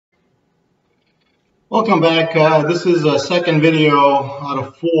Welcome back. This is a second video out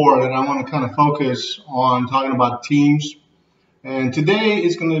of 4 that I want to kind of focus on talking about teams. And today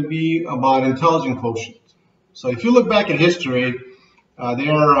is going to be about intelligence quotient. So if you look back at history,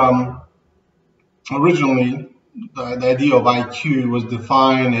 originally the idea of IQ was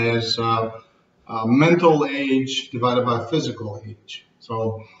defined as mental age divided by physical age.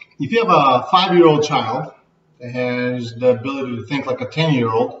 So if you have a 5-year-old child that has the ability to think like a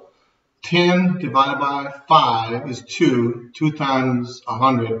 10-year-old, 10 divided by 5 is 2. 2 times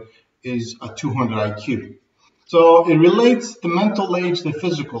 100 is a 200 IQ. So it relates the mental age to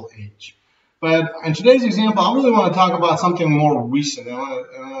physical age. But in today's example, I really want to talk about something more recent. I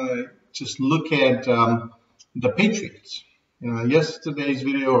want to just look at the Patriots. Yesterday's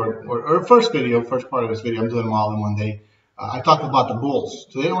video or first part of this video, I'm doing them all in one day. I talked about the Bulls.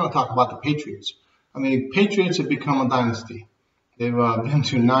 Today I want to talk about the Patriots. I mean, Patriots have become a dynasty. They've been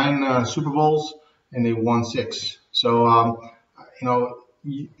to 9 Super Bowls and they won 6. So,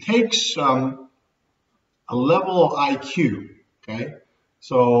 it takes a level of IQ, okay?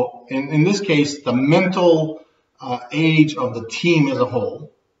 So, in this case, the mental age of the team as a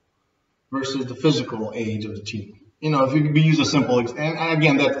whole versus the physical age of the team. If you could use a simple, and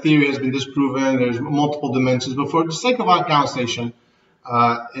again, that theory has been disproven. There's multiple dimensions, but for the sake of our conversation,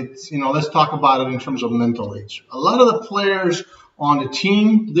 let's talk about it in terms of mental age. A lot of the players on the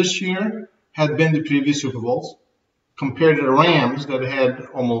team this year had been to previous Super Bowls compared to the Rams that had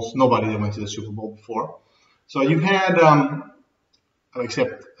almost nobody that went to the Super Bowl before. So you had,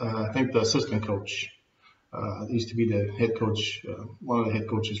 except I think the assistant coach, used to be the head coach, one of the head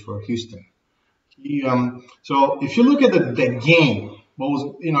coaches for Houston. So if you look at the game, it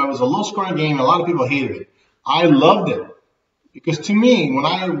was a low-scoring game. A lot of people hated it. I loved it because to me, when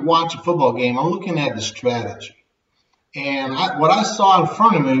I watch a football game, I'm looking at the strategy. And what I saw in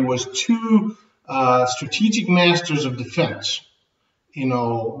front of me was 2 strategic masters of defense.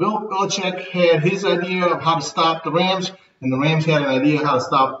 Bill Belichick had his idea of how to stop the Rams, and the Rams had an idea how to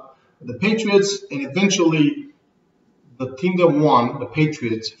stop the Patriots. And eventually, the team that won, the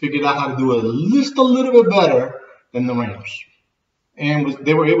Patriots, figured out how to do it just a little bit better than the Rams. And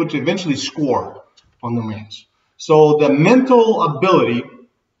they were able to eventually score on the Rams. So the mental ability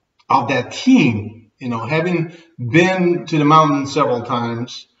of that team, having been to the mountain several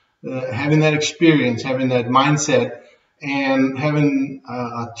times, having that experience, having that mindset, and having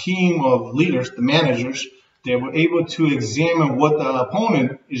a team of leaders, the managers, they were able to examine what the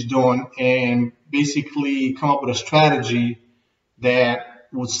opponent is doing and basically come up with a strategy that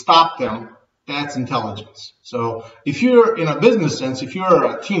would stop them. That's intelligence. So if you're in a business sense, if you're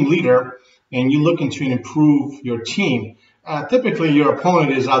a team leader and you're looking to improve your team, typically your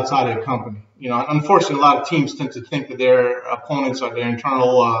opponent is outside of your company. Unfortunately, a lot of teams tend to think that their opponents are their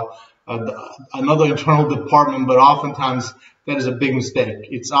internal, another internal department, but oftentimes that is a big mistake.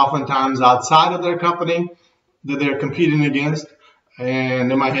 It's oftentimes outside of their company that they're competing against, and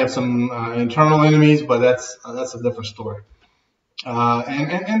they might have some internal enemies, but that's a different story.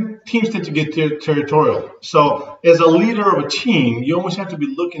 And teams tend to get territorial. So as a leader of a team, you always have to be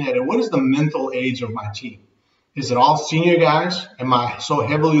looking at it. What is the mental age of my team? Is it all senior guys? Am I so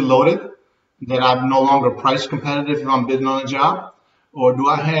heavily loaded that I'm no longer price competitive if I'm bidding on a job? Or do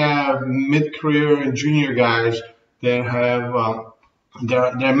I have mid-career and junior guys that have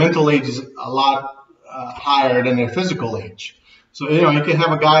their mental age is a lot higher than their physical age? So, you can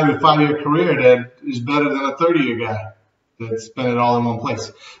have a guy with a 5-year career that is better than a 30-year guy that spent it all in one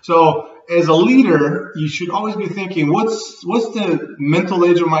place. So as a leader, you should always be thinking, what's the mental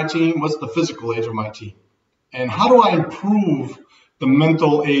age of my team? What's the physical age of my team? And how do I improve the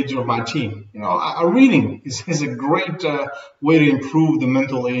mental age of my team? Reading is a great way to improve the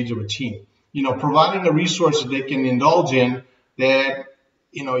mental age of a team. Providing a resource that they can indulge in that,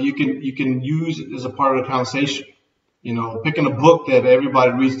 you can use as a part of the conversation. Picking a book that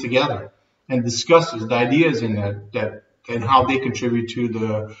everybody reads together and discusses the ideas in that and how they contribute to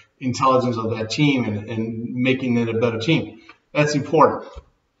the intelligence of that team and making it a better team. That's important.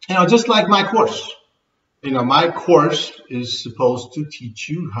 Just like my course. My course is supposed to teach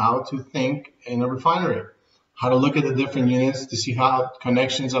you how to think in a refinery, how to look at the different units to see how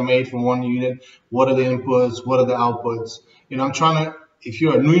connections are made from one unit, what are the inputs, what are the outputs. If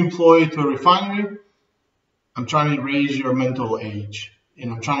you're a new employee to a refinery, I'm trying to raise your mental age.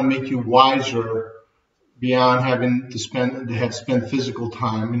 I'm trying to make you wiser beyond having to spend physical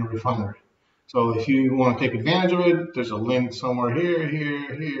time in a refinery. So if you want to take advantage of it, there's a link somewhere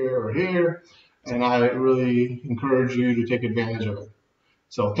here, or here. And I really encourage you to take advantage of it.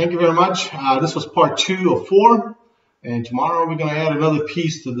 So thank you very much. This was part 2 of 4. And tomorrow we're going to add another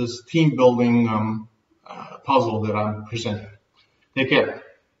piece to this team building puzzle that I'm presenting. Take care.